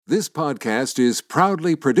This podcast is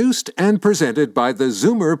proudly produced and presented by the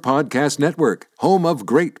Zoomer Podcast Network, home of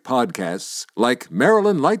great podcasts like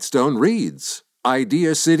Marilyn Lightstone Reads,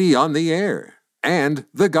 Idea City on the Air, and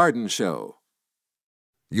The Garden Show.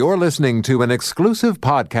 You're listening to an exclusive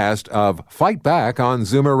podcast of Fight Back on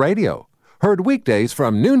Zoomer Radio, heard weekdays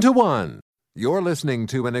from noon to 1. You're listening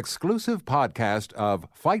to an exclusive podcast of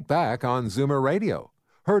Fight Back on Zoomer Radio,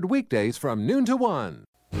 heard weekdays from noon to 1.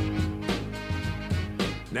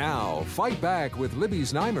 Now, Fight Back with Libby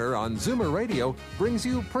Znaimer on Zoomer Radio brings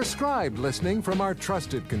you prescribed listening from our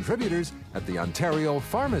trusted contributors at the Ontario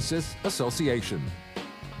Pharmacists Association.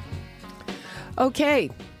 Okay,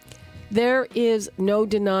 there is no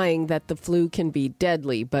denying that the flu can be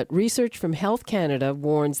deadly, but research from Health Canada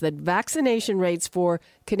warns that vaccination rates for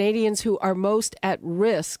Canadians who are most at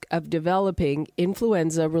risk of developing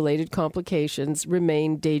influenza-related complications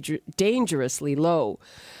remain dangerously low.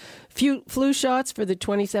 Flu shots for the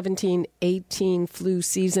 2017-18 flu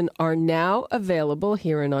season are now available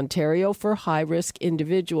here in Ontario for high-risk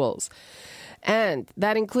individuals. And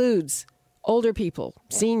that includes older people,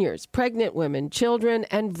 seniors, pregnant women, children,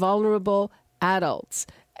 and vulnerable adults.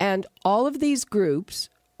 And all of these groups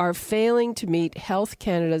are failing to meet Health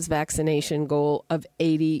Canada's vaccination goal of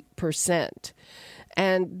 80%.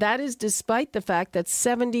 And that is despite the fact that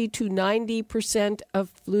 70 to 90% of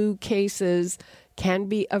flu cases can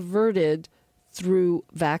be averted through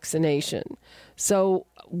vaccination. So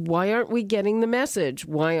why aren't we getting the message?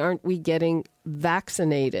 Why aren't we getting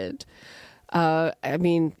vaccinated? I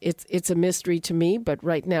mean, it's a mystery to me, but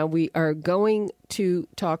right now we are going to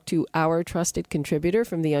talk to our trusted contributor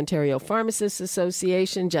from the Ontario Pharmacists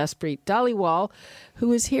Association, Jaspreet Dhaliwal,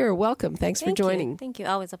 who is here. Welcome. Thanks for joining. Thank you.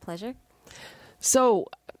 Always a pleasure. So,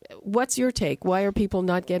 what's your take? Why are people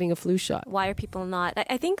not getting a flu shot? Why are people not?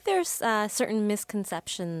 I think there's certain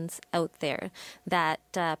misconceptions out there that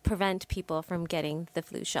prevent people from getting the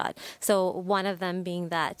flu shot. So one of them being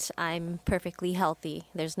that I'm perfectly healthy.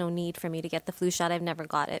 There's no need for me to get the flu shot. I've never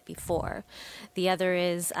got it before. The other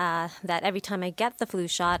is that every time I get the flu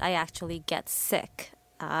shot, I actually get sick.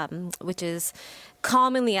 Which is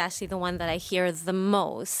commonly actually the one that I hear the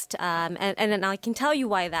most. And I can tell you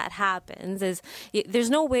why that happens is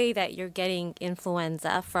there's no way that you're getting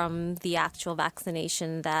influenza from the actual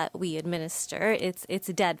vaccination that we administer. It's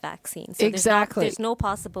a dead vaccine. So exactly. There's no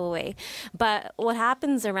possible way. But what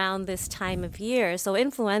happens around this time of year, so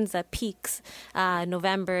influenza peaks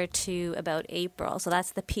November to about April. So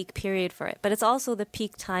that's the peak period for it. But it's also the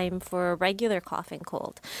peak time for regular cough and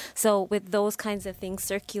cold. So with those kinds of things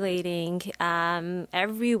circulating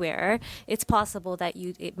everywhere, it's possible that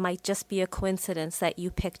it might just be a coincidence that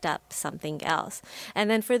you picked up something else. And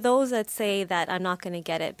then for those that say that I'm not going to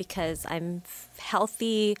get it because I'm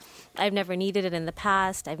healthy, I've never needed it in the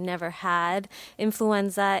past, I've never had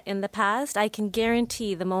influenza in the past, I can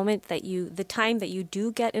guarantee the time that you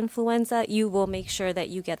do get influenza, you will make sure that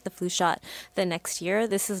you get the flu shot the next year.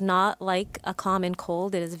 This is not like a common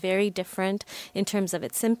cold. It is very different in terms of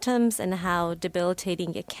its symptoms and how debilitating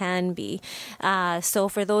it can be. So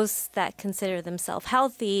for those that consider themselves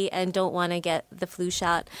healthy and don't want to get the flu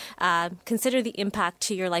shot, consider the impact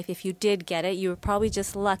to your life. If you did get it, you were probably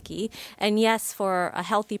just lucky. And yes, for a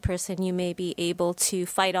healthy person, you may be able to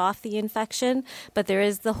fight off the infection, but there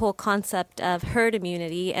is the whole concept of herd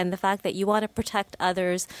immunity and the fact that you want to protect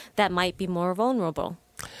others that might be more vulnerable.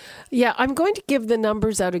 Yeah, I'm going to give the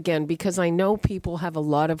numbers out again because I know people have a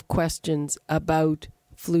lot of questions about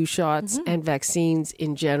flu shots and vaccines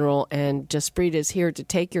in general, and Jaspreet is here to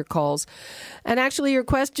take your calls. And actually your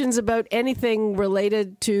questions about anything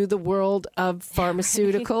related to the world of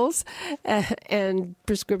pharmaceuticals and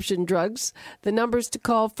prescription drugs. The numbers to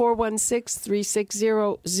call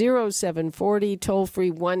 416-360-0740, toll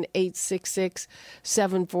free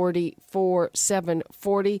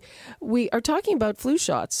 1-866-740-4740. We are talking about flu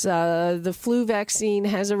shots. The flu vaccine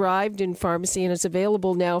has arrived in pharmacy and it's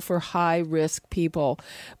available now for high-risk people.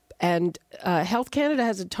 And Health Canada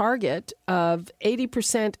has a target of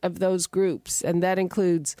 80% of those groups, and that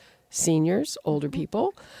includes seniors, older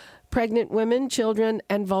people, pregnant women, children,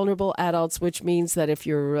 and vulnerable adults, which means that if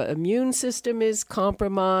your immune system is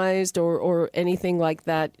compromised or anything like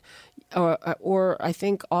that, or I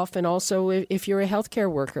think often also if you're a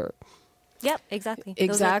healthcare worker. Yep, exactly.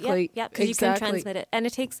 Exactly. Because you can transmit it. And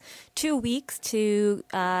it takes 2 weeks to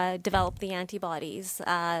develop the antibodies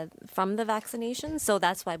from the vaccination. So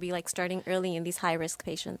that's why we like starting early in these high-risk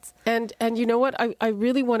patients. And you know what? I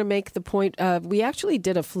really want to make the point of, we actually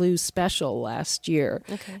did a flu special last year.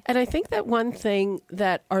 Okay. And I think that one thing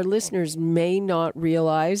that our listeners may not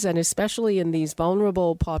realize, and especially in these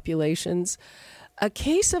vulnerable populations, a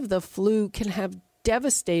case of the flu can have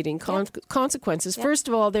devastating consequences. Yep. First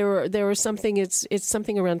of all, there were something. It's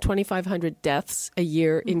something around 2,500 deaths a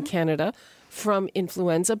year in Canada from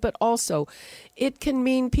influenza, but also it can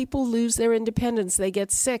mean people lose their independence. They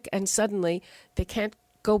get sick and suddenly they can't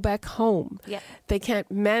go back home. Yep. They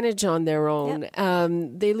can't manage on their own.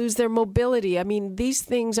 Yep. They lose their mobility. I mean, these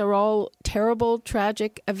things are all terrible,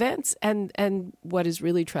 tragic events. And what is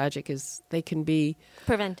really tragic is they can be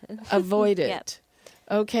prevented, avoided. Yep.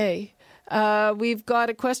 Okay. We've got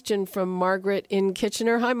a question from Margaret in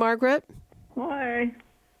Kitchener. Hi, Margaret. Hi.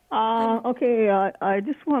 Okay, I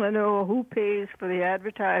just want to know who pays for the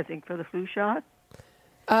advertising for the flu shot.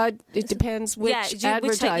 It depends which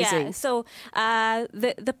advertising. So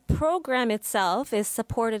the program itself is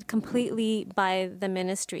supported completely by the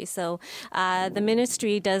ministry. So the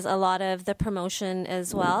ministry does a lot of the promotion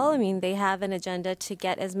as well. I mean, they have an agenda to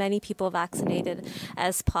get as many people vaccinated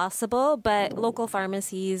as possible, but local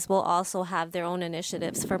pharmacies will also have their own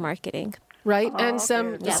initiatives for marketing. Right, and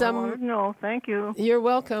Okay. some. No, thank you. You're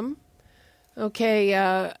welcome. Okay,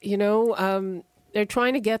 they're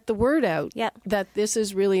trying to get the word out that this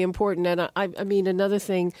is really important. And I mean, another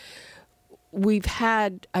thing we've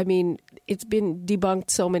had, I mean, it's been debunked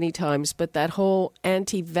so many times, but that whole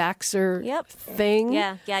anti-vaxxer thing.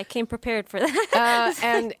 Yeah, I came prepared for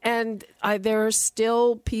that. There are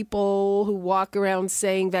still people who walk around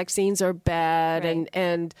saying vaccines are bad, Right.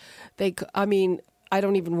 and they, I mean, I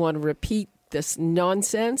don't even want to repeat this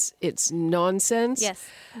nonsense. It's nonsense. Yes.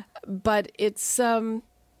 But it's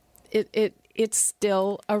it's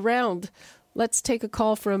still around. Let's take a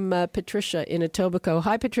call from Patricia in Etobicoke.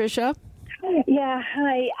 Hi, Patricia. Yeah,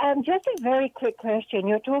 hi. Just a very quick question.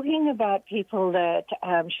 You're talking about people that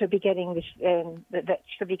should be getting this, that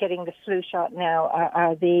should be getting the flu shot now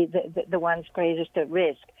are the ones greatest at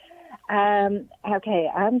risk. Okay,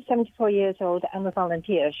 I'm 74 years old. I'm a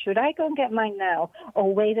volunteer. Should I go and get mine now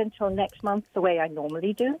or wait until next month the way I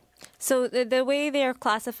normally do? So the way they're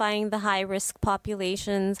classifying the high-risk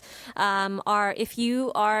populations are if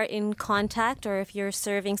you are in contact or if you're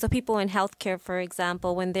serving, so people in healthcare, for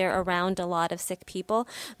example, when they're around a lot of sick people,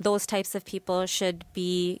 those types of people should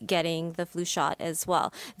be getting the flu shot as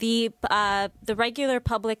well. The regular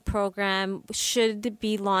public program should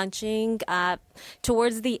be launching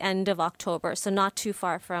towards the end of October, so not too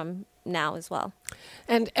far from now as well.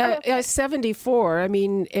 And 74, I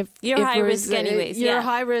mean, if high risk anyways, you're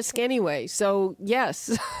high risk anyway. So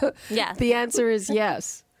yes, yeah, the answer is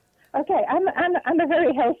yes. Okay, I'm a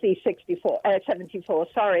very healthy 74.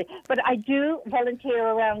 Sorry, but I do volunteer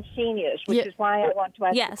around seniors, which is why I want to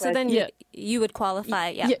ask. Yeah, so then you would qualify.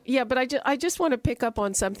 Yeah. But I just want to pick up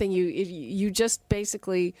on something you just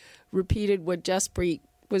basically repeated what Jaspreet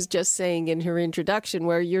was just saying in her introduction,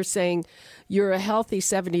 where you're saying you're a healthy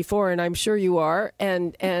 74, and I'm sure you are,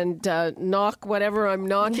 and knock whatever I'm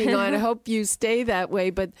knocking on. I hope you stay that way,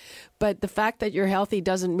 but the fact that you're healthy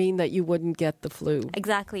doesn't mean that you wouldn't get the flu.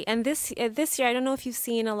 Exactly. And this year, I don't know if you've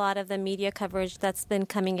seen a lot of the media coverage that's been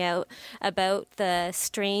coming out about the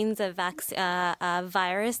strains of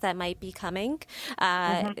virus that might be coming.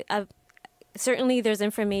 Certainly, there's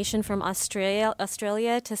information from Australia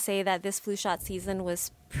to say that this flu shot season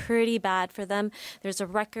was pretty bad for them. There's a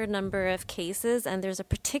record number of cases, and there's a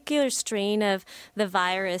particular strain of the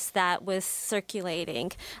virus that was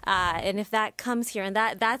circulating. And if that comes here, and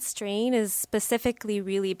that strain is specifically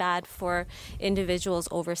really bad for individuals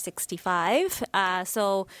over 65.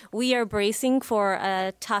 So we are bracing for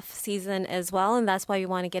a tough season as well, and that's why we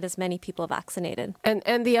want to get as many people vaccinated.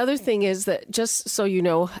 And the other thing is that, just so you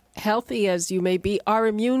know, healthy as you may be, our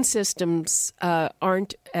immune systems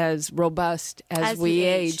aren't as robust as we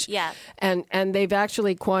age. Yeah. And they've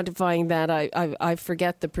actually quantifying that. I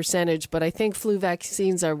forget the percentage, but I think flu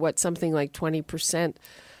vaccines are something like 20%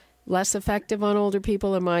 less effective on older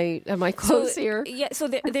people. Am I close here? Yeah, so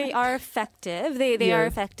they are effective. They are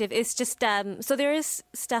effective. It's just so there is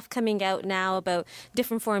stuff coming out now about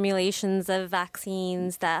different formulations of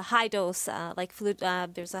vaccines. The high dose, like flu,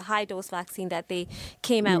 there's a high dose vaccine that they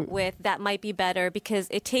came out with that might be better because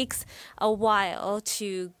it takes a while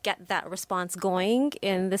to get that response going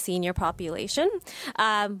in the senior population.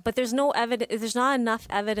 But there's no evidence. There's not enough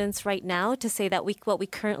evidence right now to say that what we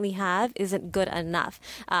currently have isn't good enough.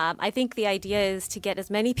 I think the idea is to get as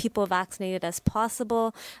many people vaccinated as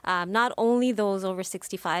possible, not only those over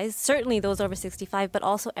 65, certainly those over 65, but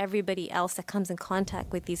also everybody else that comes in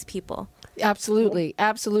contact with these people. Absolutely.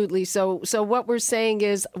 So what we're saying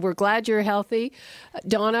is we're glad you're healthy,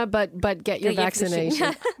 Donna, but get your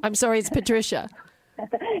vaccination. I'm sorry, it's Patricia. No,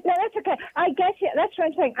 that's okay. I get you. That's what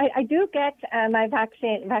I'm saying. I do get my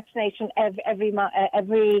vaccination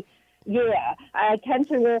every Yeah, I tend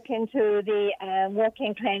to walk into the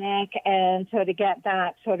walk-in clinic and sort of get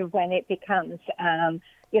that sort of when it becomes,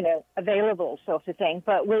 available sort of thing.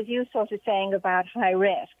 But with you sort of saying about high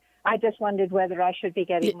risk, I just wondered whether I should be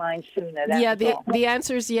getting mine sooner. The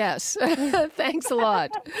answer is yes. Thanks a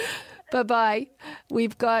lot. Bye-bye.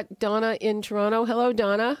 We've got Donna in Toronto. Hello,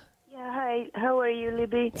 Donna. Yeah, hi. How are you,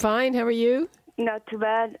 Libby? Fine. How are you? Not too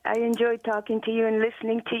bad. I enjoy talking to you and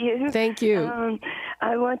listening to you. Thank you.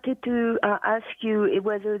 I wanted to ask you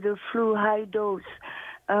whether the flu high dose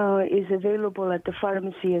is available at the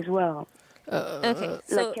pharmacy as well. Okay,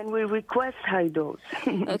 so can we request high dose?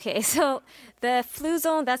 Okay, so the flu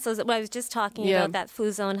zone, that's what I was just talking about, that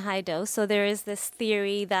flu zone high dose. So there is this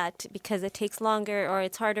theory that because it takes longer or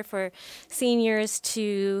it's harder for seniors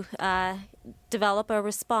to develop a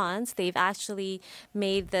response, they've actually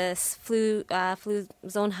made this flu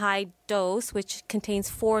zone high dose, which contains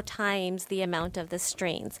 4 times the amount of the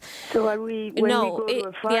strains. So are we, when we go to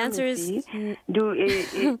a pharmacy, the answer is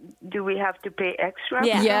do we have to pay extra?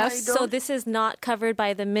 Yeah. Yes. So this is not covered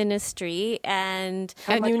by the ministry, and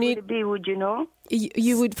How much you need would it be, would you know?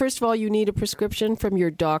 you would first of all you need a prescription from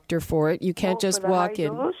your doctor for it. You can't just for the walk high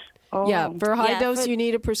in. Dose? Oh. Yeah, for high dose but- you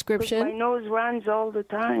need a 'Cause prescription. my nose runs all the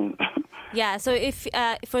time. yeah. So if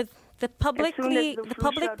for the As soon as the flu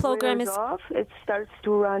public shot program wears is off, it starts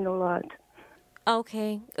to run a lot.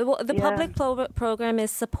 okay. Well, the public program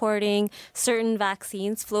is supporting certain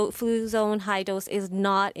vaccines. Flu zone high dose is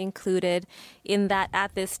not included in that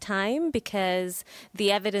at this time because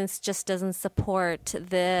the evidence just doesn't support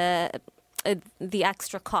the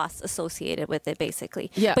extra costs associated with it, basically.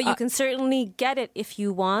 Yeah, but you can certainly get it if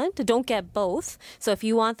you want. Don't get both. So if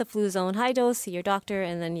you want the flu zone high dose, see your doctor,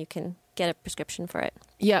 and then you can get a prescription for it.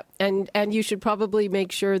 Yeah, and you should probably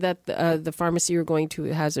make sure that the pharmacy you're going to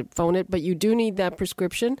has it, phone it, but you do need that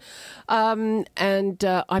prescription. I'm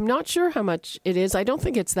not sure how much it is. I don't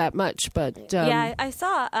think it's that much, but... yeah, I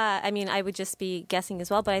saw, I would just be guessing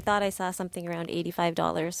as well, but I thought I saw something around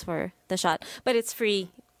 $85 for the shot. But it's free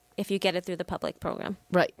if you get it through the public program.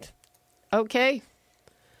 Right. Okay.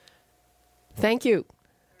 Thank you.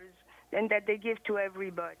 And that they give to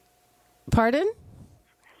everybody. Pardon?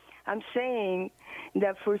 I'm saying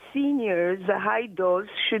that for seniors, the high dose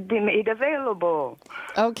should be made available.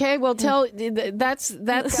 Okay, well, that's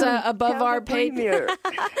above Tell our the pay. Premier.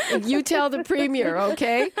 You tell the premier,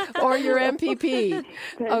 okay, or your MPP.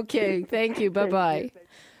 Okay, thank you. Bye bye.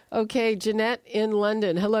 Okay, Jeanette in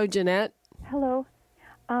London. Hello, Jeanette. Hello.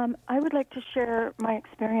 I would like to share my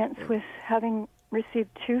experience with having received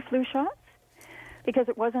 2 flu shots because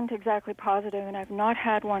it wasn't exactly positive, and I've not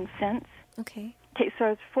had one since. Okay. Okay, so I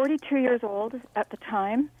was 42 years old at the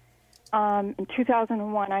time. In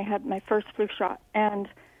 2001, I had my first flu shot, and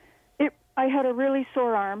I had a really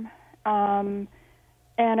sore arm, and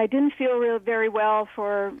I didn't feel very well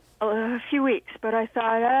for a few weeks, but I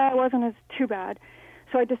thought it wasn't too bad.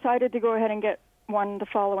 So I decided to go ahead and get one the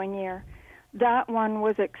following year. That one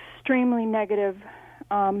was extremely negative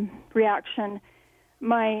reaction.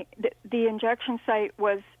 The injection site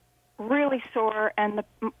was really sore, and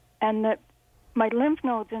my lymph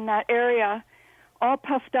nodes in that area, all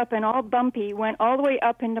puffed up and all bumpy, went all the way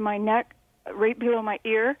up into my neck, right below my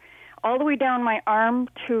ear, all the way down my arm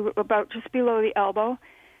to about just below the elbow.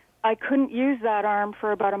 I couldn't use that arm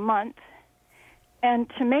for about a month. And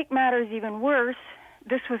to make matters even worse,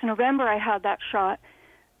 this was November I had that shot.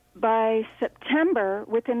 By September,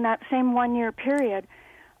 within that same 1-year period,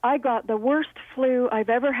 I got the worst flu I've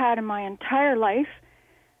ever had in my entire life.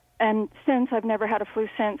 And since I've never had a flu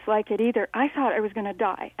since like it either, I thought I was going to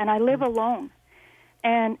die. And I live alone.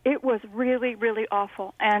 And it was really, really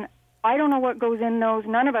awful. And I don't know what goes in those.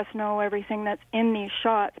 None of us know everything that's in these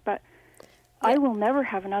shots, but I will never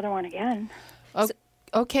have another one again.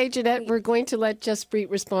 Okay, Jeanette, we're going to let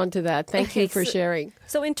Jaspreet respond to that. Thank you for sharing.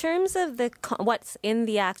 So in terms of what's in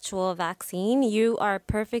the actual vaccine, you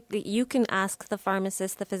can ask the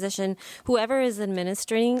pharmacist, the physician, whoever is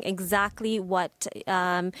administering exactly what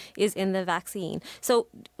is in the vaccine. So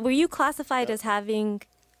were you classified as having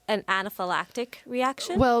an anaphylactic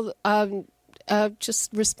reaction? Well,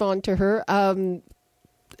 just respond to her.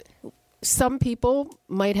 Some people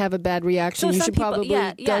might have a bad reaction. So you should probably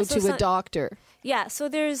go to a doctor. Yeah, so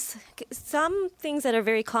there's some things that are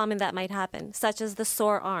very common that might happen, such as the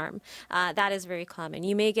sore arm. That is very common.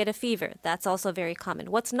 You may get a fever. That's also very common.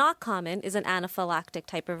 What's not common is an anaphylactic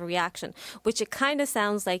type of reaction, which it kind of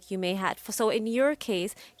sounds like you may have. So in your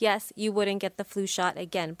case, yes, you wouldn't get the flu shot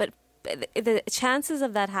again, but the chances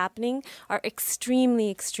of that happening are extremely,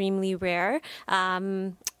 extremely rare.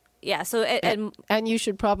 Yeah, so... And you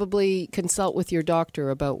should probably consult with your doctor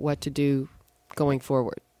about what to do going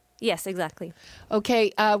forward. Yes, exactly.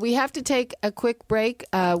 Okay, we have to take a quick break.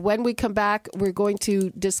 When we come back, we're going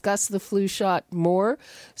to discuss the flu shot more.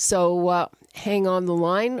 So hang on the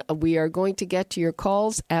line. We are going to get to your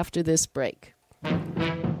calls after this break.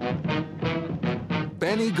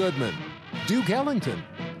 Benny Goodman, Duke Ellington,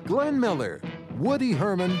 Glenn Miller, Woody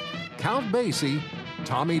Herman, Count Basie,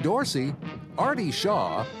 Tommy Dorsey, Artie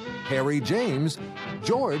Shaw, Harry James,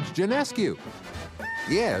 George Janescu.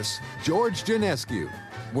 Yes, George Janescu.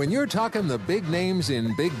 When you're talking the big names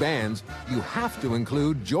in big bands, you have to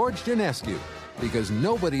include George Janescu, because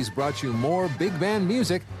nobody's brought you more big band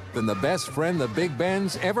music than the best friend the big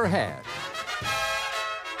band's ever had.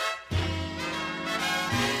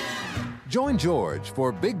 Join George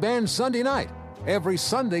for Big Band Sunday Night, every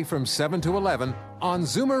Sunday from 7 to 11 on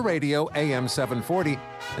Zoomer Radio AM 740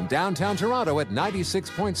 and downtown Toronto at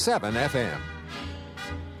 96.7 FM.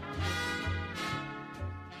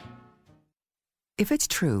 If it's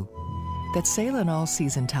true that Salem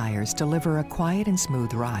all-season tires deliver a quiet and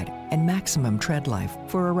smooth ride and maximum tread life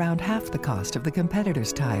for around half the cost of the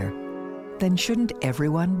competitor's tire, then shouldn't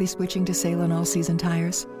everyone be switching to Salem all-season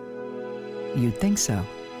tires? You'd think so.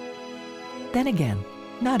 Then again,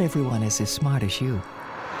 not everyone is as smart as you.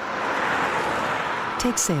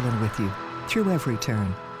 Take Salem with you through every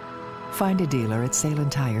turn. Find a dealer at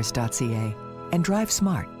salentires.ca and drive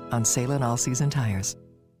smart on Salem all-season tires.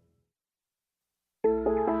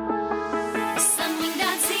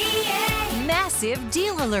 Massive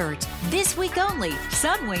deal alert. This week only,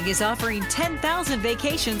 Sunwing is offering 10,000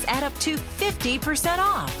 vacations at up to 50%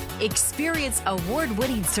 off. Experience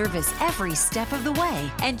award-winning service every step of the way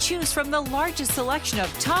and choose from the largest selection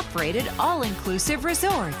of top-rated all-inclusive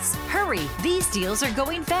resorts. Hurry, these deals are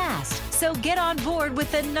going fast. So get on board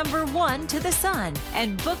with the number one to the sun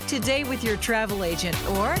and book today with your travel agent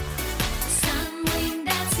or sunwing.ca.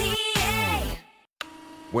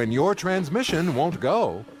 When your transmission won't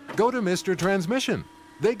go to Mr. Transmission.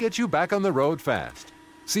 They get you back on the road fast.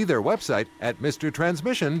 See their website at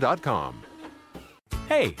mrtransmission.com.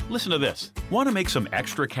 Hey, listen to this. Want to make some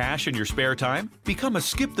extra cash in your spare time? Become a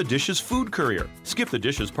Skip the Dishes food courier. Skip the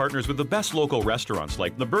Dishes partners with the best local restaurants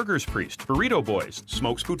like The Burgers Priest, Burrito Boys,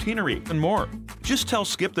 Smoke's Poutineery, and more. Just tell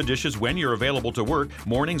Skip the Dishes when you're available to work,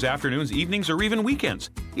 mornings, afternoons, evenings, or even weekends.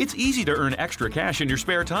 It's easy to earn extra cash in your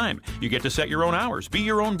spare time. You get to set your own hours, be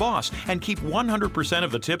your own boss, and keep 100%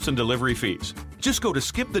 of the tips and delivery fees. Just go to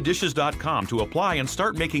skipthedishes.com to apply and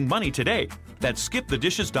start making money today. That's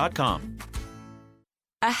skipthedishes.com.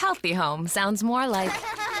 A healthy home sounds more like...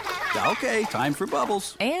 Okay, time for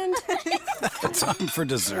bubbles. And... time for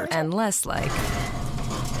dessert. And less like...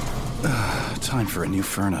 time for a new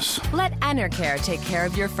furnace. Let Enercare take care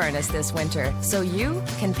of your furnace this winter so you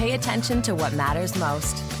can pay attention to what matters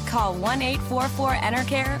most. Call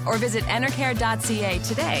 1-844-ENERCARE or visit enercare.ca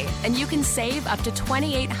today and you can save up to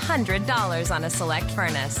 $2,800 on a select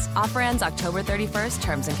furnace. Offer ends October 31st.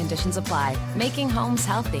 Terms and conditions apply. Making homes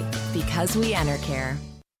healthy because we Enercare.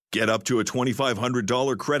 Get up to a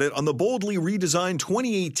 $2,500 credit on the boldly redesigned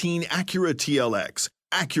 2018 Acura TLX.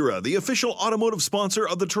 Acura, the official automotive sponsor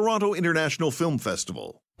of the Toronto International Film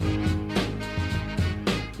Festival.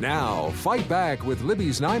 Now, Fight Back with Libby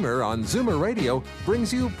Znaimer on Zoomer Radio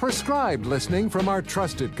brings you prescribed listening from our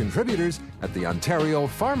trusted contributors at the Ontario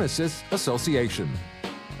Pharmacists Association.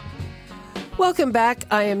 Welcome back.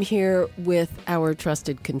 I am here with our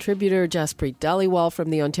trusted contributor, Jaspreet Dhaliwal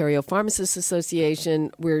from the Ontario Pharmacists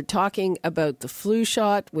Association. We're talking about the flu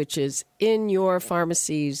shot, which is in your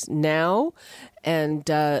pharmacies now. And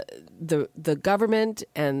the government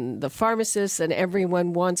and the pharmacists and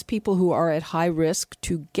everyone wants people who are at high risk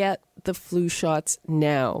to get the flu shots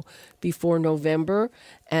now before November.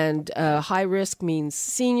 And high risk means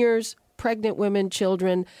seniors, pregnant women,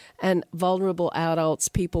 children, and vulnerable adults,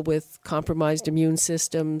 people with compromised immune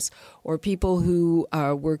systems, or people who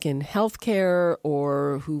work in healthcare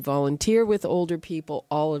or who volunteer with older people,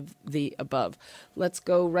 all of the above. Let's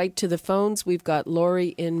go right to the phones. We've got Lori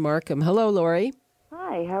in Markham. Hello, Lori.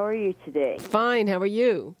 Hi, how are you today? Fine, how are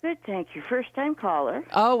you? Good, thank you. First-time caller.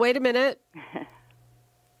 Oh, wait a minute.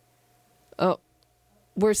 Oh.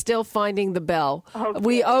 We're still finding the bell. Okay.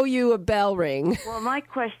 We owe you a bell ring. Well, my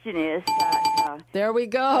question is there we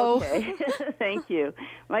go. Okay. Thank you.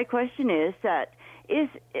 My question is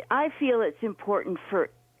I feel it's important for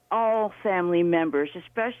all family members,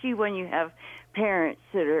 especially when you have parents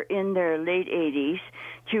that are in their late 80s,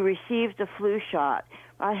 to receive the flu shot.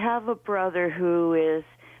 I have a brother who is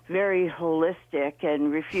very holistic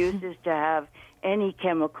and refuses to have any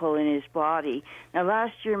chemical in his body. Now,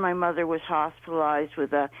 last year my mother was hospitalized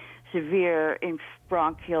with a severe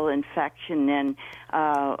bronchial infection and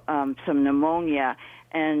some pneumonia.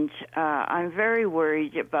 And I'm very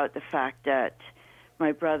worried about the fact that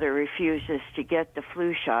my brother refuses to get the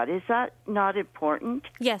flu shot. Is that not important?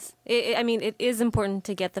 Yes, it is important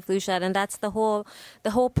to get the flu shot, and that's the whole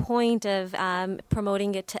point of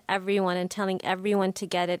promoting it to everyone and telling everyone to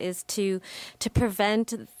get it is to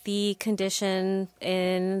prevent the condition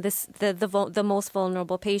in the most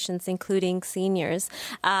vulnerable patients, including seniors.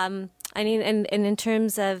 And in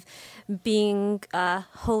terms of being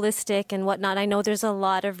holistic and whatnot, I know there's a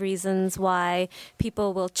lot of reasons why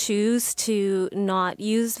people will choose to not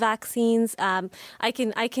use vaccines. I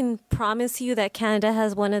can promise you that Canada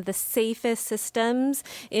has one of the safest systems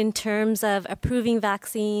in terms of approving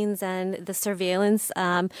vaccines and the surveillance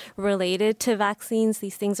related to vaccines.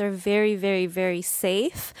 These things are very, very, very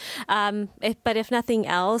safe. But if nothing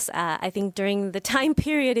else, I think during the time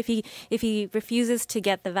period, if he refuses to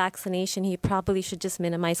get the vaccination, he probably should just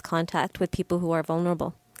minimize contact with people who are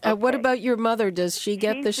vulnerable. What about your mother? Does she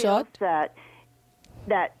get the shot?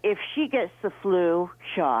 That if she gets the flu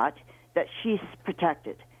shot, that she's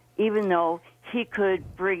protected, even though he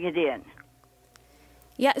could bring it in.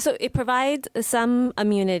 Yeah, so it provides some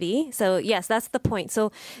immunity. So yes, that's the point.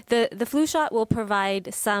 So the flu shot will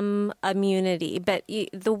provide some immunity, but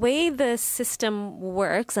the way the system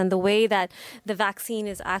works and the way that the vaccine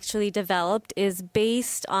is actually developed is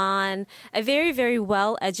based on a very, very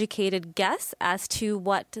well-educated guess as to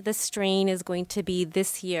what the strain is going to be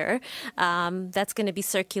this year that's going to be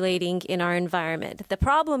circulating in our environment. The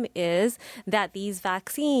problem is that these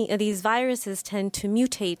viruses tend to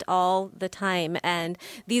mutate all the time, and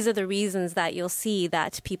these are the reasons that you'll see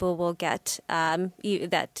that people will get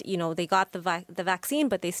they got the vaccine,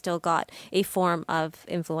 but they still got a form of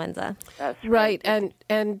influenza. That's right. And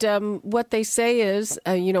what they say is,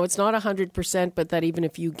 it's not 100%, but that even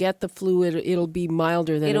if you get the flu, it'll be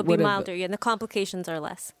milder than it'll be milder, and the complications are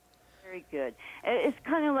less. Very good. It's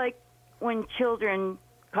kind of like when children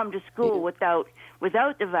come to school without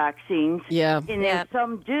the vaccines. Yeah. And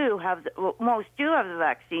some do have, most do have the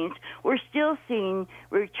vaccines. We're still seeing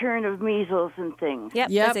return of measles and things. Yep.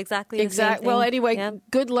 That's exactly the same thing. Well, anyway,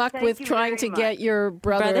 good luck with trying to get your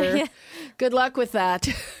brother. Yeah. Good luck with that.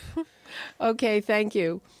 Okay, thank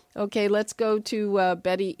you. Okay, let's go to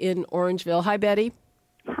Betty in Orangeville. Hi, Betty.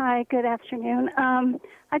 Hi, good afternoon.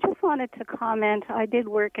 I just wanted to comment. I did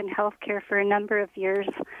work in healthcare for a number of years,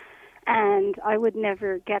 and I would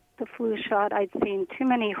never get the flu shot. I'd seen too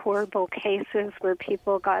many horrible cases where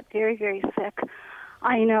people got very, very sick.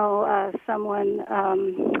 I know someone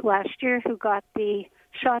last year who got the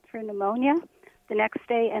shot for pneumonia. The next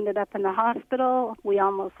day ended up in the hospital. We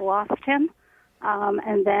almost lost him.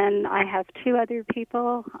 And then I have two other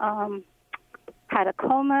people had a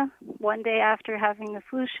coma one day after having the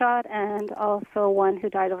flu shot, and also one who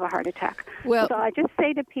died of a heart attack. Well, so I just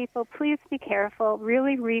say to people, please be careful,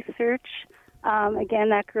 really research. Again,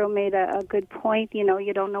 that girl made a good point.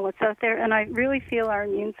 You don't know what's out there. And I really feel our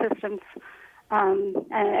immune systems and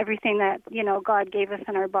everything that, God gave us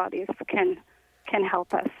in our bodies can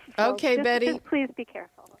help us. So okay, Betty. Just please be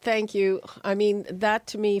careful. Thank you. I mean, that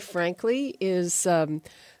to me, frankly, is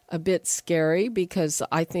a bit scary because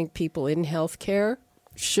I think people in healthcare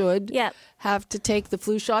should have to take the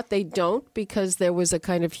flu shot. They don't because there was a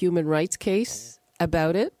kind of human rights case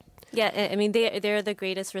about it. Yeah, I mean, they're the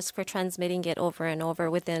greatest risk for transmitting it over and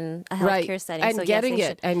over within a healthcare setting. And so getting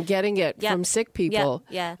it from sick people.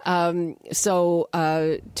 Yeah. So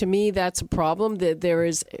to me, that's a problem. That there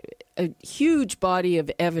is a huge body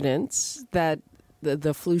of evidence that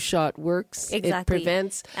the flu shot works. Exactly. It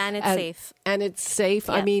prevents. And it's safe. And it's safe.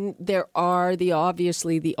 Yeah. I mean, there are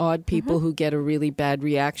obviously the odd people who get a really bad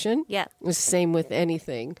reaction. Yeah. The same with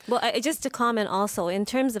anything. Well, just to comment also, in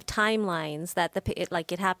terms of timelines, that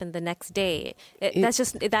it happened the next day,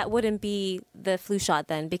 that wouldn't be the flu shot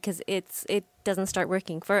then, because it doesn't start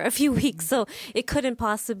working for a few weeks, so it couldn't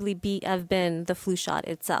possibly have been the flu shot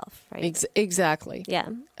itself, right? Exactly. Yeah.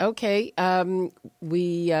 Okay.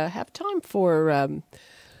 We have time for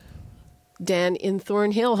Dan in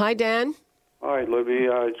Thornhill. Hi, Dan. Hi, Libby.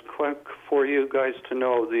 It's quick for you guys to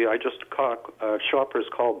know. I just caught shoppers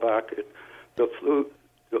call back. The flu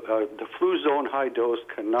zone high dose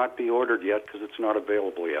cannot be ordered yet because it's not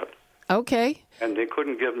available yet. Okay. And they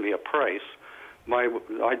couldn't give me a price.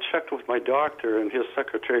 I checked with my doctor, and his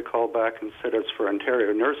secretary called back and said it's for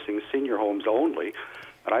Ontario nursing senior homes only.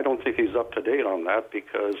 And I don't think he's up to date on that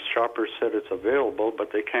because shoppers said it's available,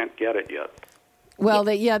 but they can't get it yet. Well,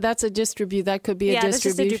 that's a that could be a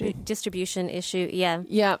distribution. That's just a distribution issue, yeah.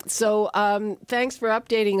 Yeah, so thanks for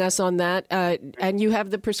updating us on that. And you have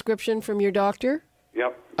the prescription from your doctor?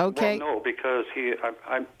 Yep. Okay. Well, no, because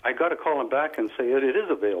I got to call him back and say it is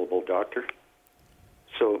available, doctor.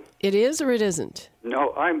 So it is or it isn't?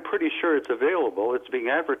 No, I'm pretty sure it's available. It's being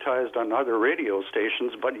advertised on other radio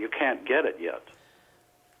stations, but you can't get it yet.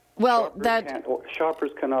 Well,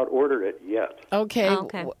 shoppers cannot order it yet. Okay.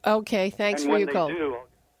 Okay. Thanks for your call. Do,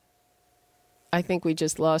 I think we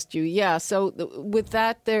just lost you. Yeah. So with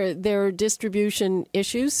that, there are distribution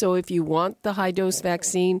issues. So if you want the high dose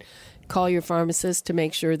vaccine, call your pharmacist to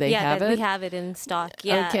make sure they have it. Yeah, we have it in stock.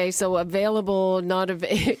 Yeah. Okay, so available,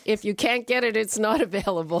 if you can't get it, it's not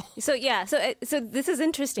available. So this is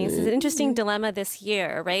interesting. This is an interesting dilemma this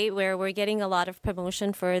year, right? Where we're getting a lot of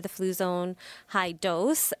promotion for the Fluzone high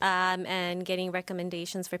dose and getting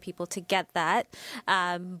recommendations for people to get that.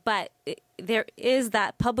 But there is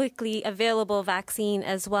that publicly available vaccine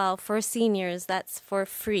as well for seniors that's for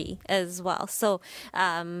free as well. So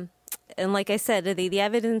and like I said, the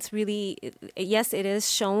evidence really, yes, it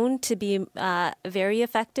is shown to be very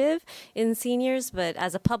effective in seniors, but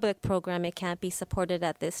as a public program, it can't be supported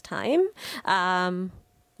at this time. In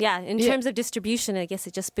terms of distribution, I guess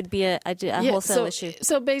it just would be a wholesale issue.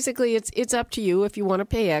 So basically, it's up to you if you want to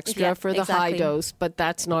pay extra for the high dose, but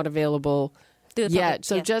that's not available yet.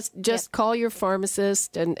 So just call your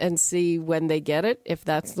pharmacist and see when they get it, if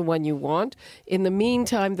that's the one you want. In the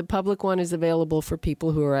meantime, the public one is available for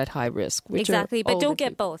people who are at high risk. Exactly, but don't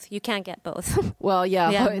get both. You can't get both. Well,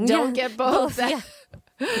 don't get both.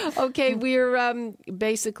 Okay, we're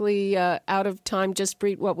basically out of time.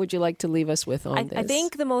 Jaspreet, what would you like to leave us with on this? I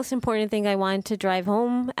think the most important thing I wanted to drive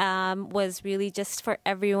home was really just for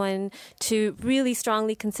everyone to really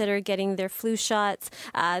strongly consider getting their flu shots.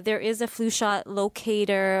 There is a flu shot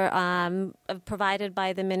locator provided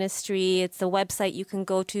by the ministry. It's a website you can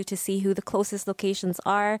go to see who the closest locations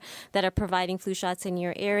are that are providing flu shots in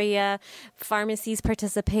your area. Pharmacies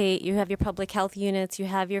participate. You have your public health units. You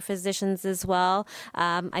have your physicians as well.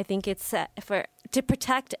 I think it's to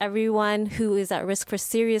protect everyone who is at risk for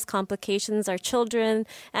serious complications, our children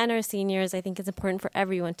and our seniors. I think it's important for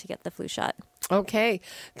everyone to get the flu shot. Okay.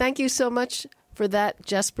 Thank you so much for that,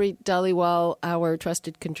 Jaspreet Dhaliwal, our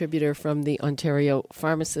trusted contributor from the Ontario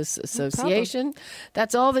Pharmacists Association. No problem.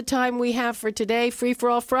 That's all the time we have for today. Free for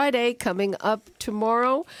All Friday coming up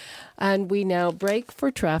tomorrow. And we now break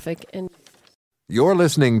for traffic and... You're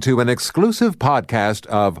listening to an exclusive podcast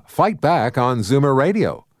of Fight Back on Zoomer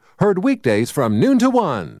Radio. Heard weekdays from noon to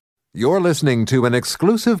 1. You're listening to an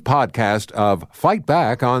exclusive podcast of Fight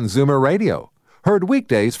Back on Zoomer Radio. Heard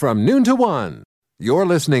weekdays from noon to 1. You're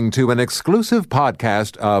listening to an exclusive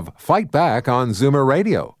podcast of Fight Back on Zoomer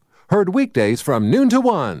Radio. Heard weekdays from noon to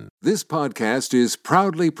 1. This podcast is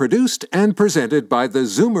proudly produced and presented by the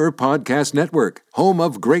Zoomer Podcast Network, home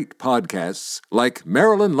of great podcasts like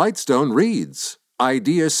Marilyn Lightstone Reads,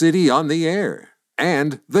 Idea City on the Air,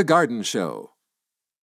 and The Garden Show.